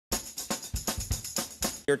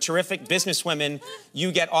You're terrific businesswomen.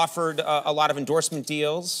 You get offered a lot of endorsement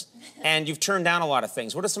deals, and you've turned down a lot of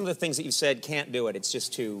things. What are some of the things that you've said, can't do it, it's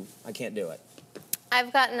just too, I can't do it?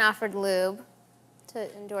 I've gotten offered lube,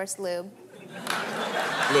 to endorse lube.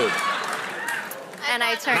 Lube. And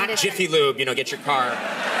I turned it Not Jiffy Lube, you know, get your car.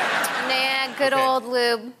 Nah, good old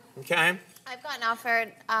lube. Okay. I've gotten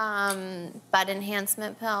offered butt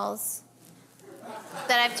enhancement pills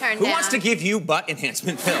that I've turned down. Who wants to give you butt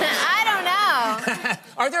enhancement pills? I don't know.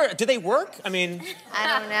 Do they work? I mean... I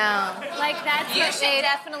don't know. Like, that's you should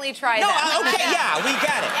definitely try no, that. Okay, yeah, we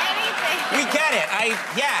get it. Anything. We get it.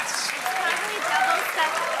 Yes. Probably double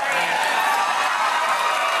stuff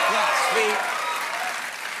Yes,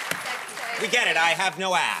 we get it. I have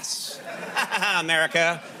no ass.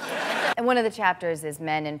 America. And one of the chapters is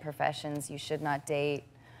men in professions you should not date,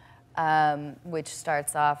 which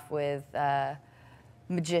starts off with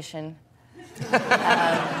magician.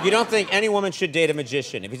 You don't think any woman should date a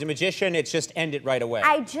magician? If he's a magician, it's just end it right away.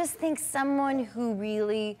 I just think someone who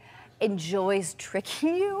really enjoys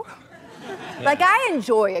tricking you. Yeah. Like, I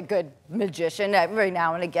enjoy a good magician every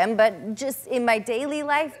now and again, but just in my daily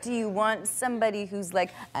life, do you want somebody who's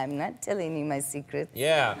like, I'm not telling you my secrets?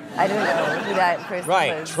 Yeah. I don't know who that person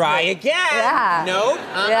Right. was. Try again. Yeah. Nope.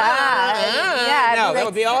 Yeah. No, like, that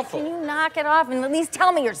would be awful. Can you knock it off and at least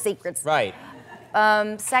tell me your secrets? Right.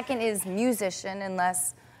 Second is musician,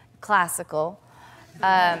 unless classical,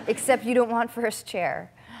 except you don't want first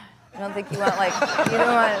chair. I don't think you want, like, you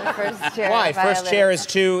don't want first chair. Why? First chair is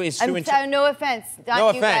too no offense. Not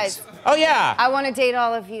no you offense. Guys. Oh, yeah. I want to date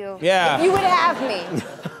all of you. Yeah. If you would have me.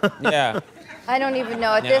 Yeah. I don't even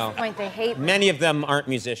know. At this point, they hate me. Many of them aren't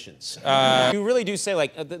musicians. You really do say,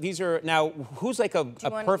 like, these are, now, who's like a... Do you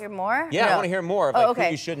want to hear more? Yeah, no. I want to hear more of, like, who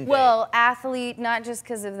you shouldn't date. Well, athlete, not just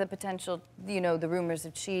because of the potential, you know, the rumors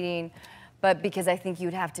of cheating, but because I think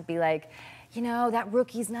you'd have to be like, you know, that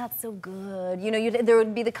rookie's not so good. You know, there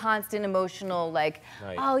would be the constant emotional, like,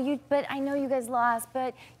 right. Oh, but I know you guys lost,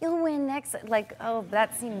 but you'll win next. Like, oh,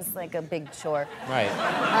 that seems like a big chore. Right.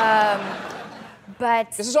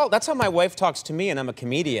 But this is all. That's how my wife talks to me, and I'm a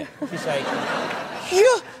comedian. She's like,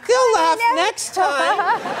 "They'll laugh next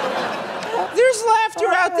time. There's laughter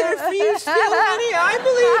out there for you still, honey. I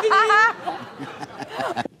believe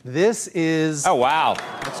in you." This is. Oh wow,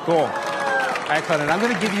 that's cool. All right, Conan, I'm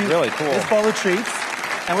going to give you really cool. this bowl of treats,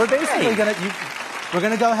 and we're basically we're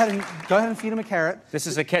going to go ahead and feed him a carrot. This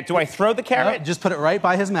is a carrot. Do I throw the carrot? Just put it right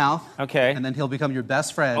by his mouth. Okay. And then he'll become your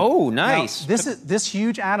best friend. Oh, nice. Now, this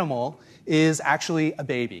huge animal is actually a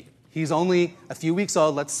baby. He's only a few weeks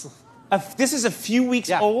old. This is a few weeks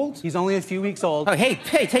old? He's only a few weeks old. Oh, hey,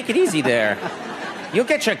 take it easy there. You'll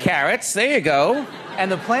get your carrots. There you go. And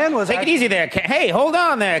the plan was... Take it easy there. Hey, hold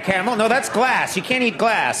on there, Camel. No, that's glass. You can't eat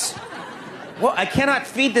glass. Well, I cannot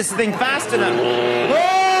feed this thing fast enough. Whoa!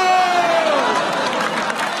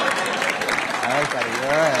 All right, buddy.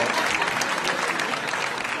 All right.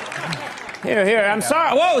 Here. I'm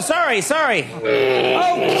sorry. Whoa, sorry. Okay.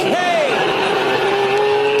 All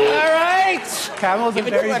right. Camel's a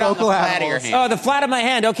very vocal animal. Oh, the flat of my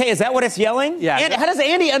hand. Okay, is that what it's yelling? Yeah. Andy, how does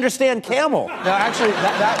Andy understand camel? No, actually,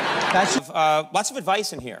 that's... Lots of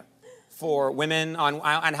advice in here for women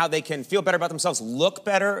on how they can feel better about themselves, look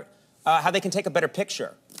better, how they can take a better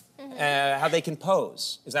picture, how they can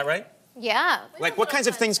pose. Is that right? Yeah. Like, what kinds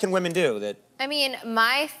of things can women do that... I mean,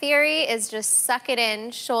 my theory is just suck it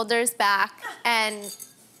in, shoulders back, and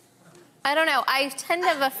I don't know. I tend to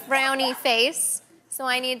have a frowny face, so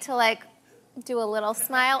I need to, like, do a little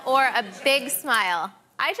smile or a big smile.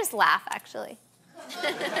 I just laugh, actually.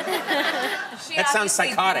 That sounds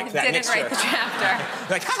psychotic, that mixture. Didn't write the chapter.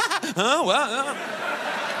 Like, oh, well,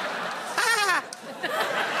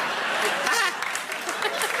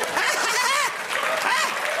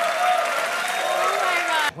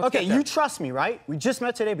 Okay, you trust me, right? We just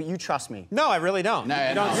met today, but you trust me. No, I really don't. No,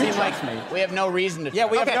 you don't seem like me. We have no reason to trust. Yeah,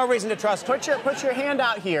 we have no reason to trust her. Put your hand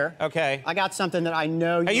out here. Okay. I got something that I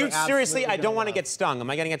know Are you seriously? I don't want to get stung. Am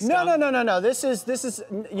I going to get stung? No. This is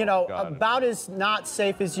you know, about as not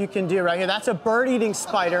safe as you can do right here. That's a bird-eating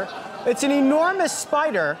spider. It's an enormous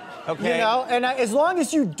spider. Okay. You know, and as long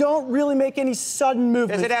as you don't really make any sudden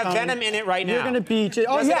movements. Does it have venom in it right now? You're going to beat it.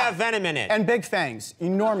 Oh, Does it have venom in it? And big fangs,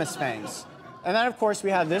 enormous fangs. And then, of course,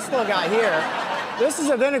 we have this little guy here. This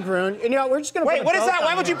is a vinegaroon. And, you know, we're just going to Wait, what is that?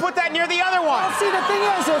 Why would you put that near the other one? Well, see, the thing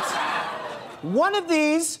is, it's... One of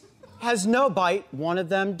these has no bite. One of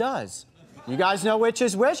them does. You guys know which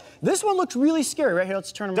is which? This one looks really scary. Right here,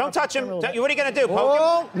 let's turn him around. Don't touch him. What are you going to do,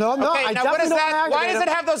 poke him? him? No, okay, I now definitely what is don't that? Why aggravate does him.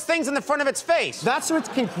 it have those things in the front of its face? That's so it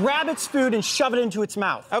can grab its food and shove it into its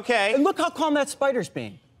mouth. Okay. And look how calm that spider's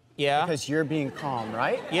being. Yeah? Because you're being calm,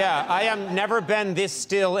 right? Yeah, I have never been this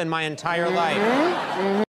still in my entire life.